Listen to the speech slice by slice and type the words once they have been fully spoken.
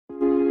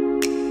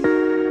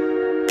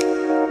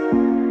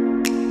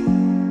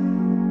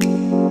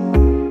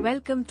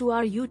welcome to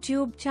our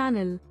YouTube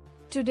channel.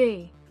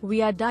 Today,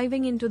 we are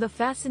diving into the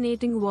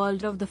fascinating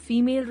world of the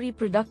female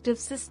reproductive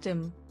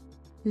system.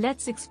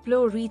 Let's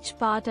explore each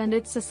part and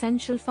its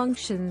essential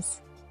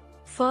functions.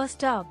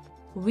 First up,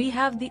 we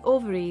have the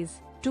ovaries,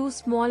 two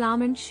small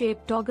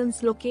almond-shaped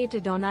organs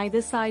located on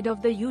either side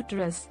of the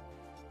uterus.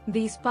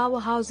 These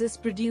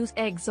powerhouses produce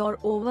eggs or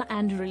ova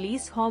and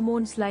release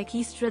hormones like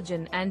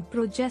estrogen and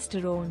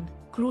progesterone,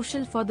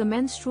 crucial for the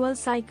menstrual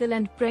cycle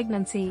and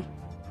pregnancy.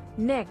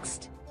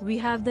 Next, we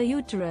have the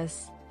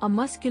uterus, a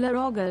muscular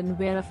organ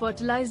where a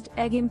fertilized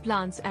egg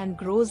implants and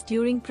grows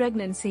during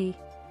pregnancy.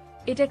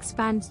 It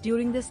expands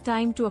during this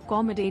time to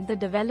accommodate the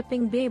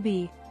developing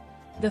baby.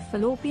 The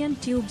fallopian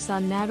tubes are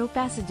narrow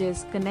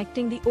passages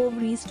connecting the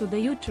ovaries to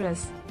the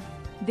uterus.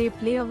 They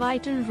play a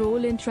vital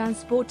role in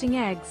transporting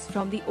eggs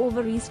from the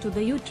ovaries to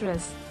the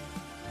uterus.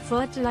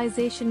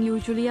 Fertilization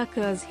usually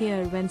occurs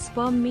here when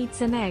sperm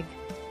meets an egg.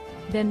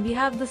 Then we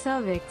have the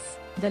cervix,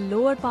 the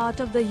lower part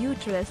of the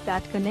uterus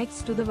that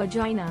connects to the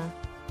vagina.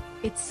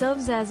 It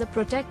serves as a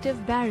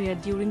protective barrier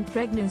during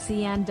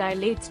pregnancy and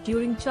dilates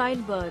during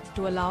childbirth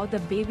to allow the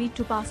baby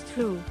to pass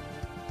through.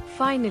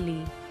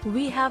 Finally,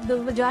 we have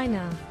the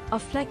vagina, a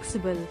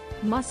flexible,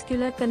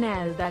 muscular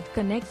canal that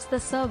connects the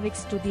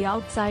cervix to the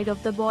outside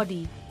of the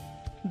body.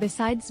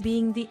 Besides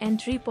being the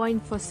entry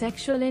point for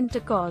sexual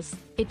intercourse,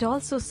 it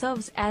also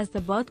serves as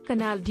the birth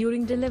canal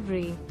during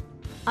delivery.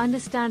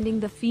 Understanding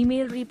the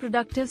female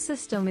reproductive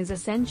system is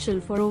essential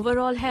for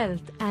overall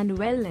health and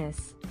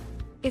wellness.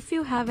 If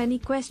you have any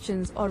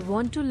questions or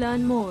want to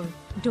learn more,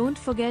 don't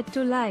forget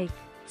to like,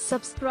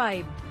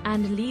 subscribe,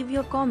 and leave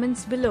your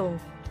comments below.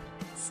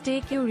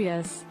 Stay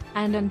curious,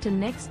 and until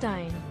next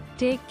time,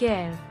 take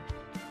care.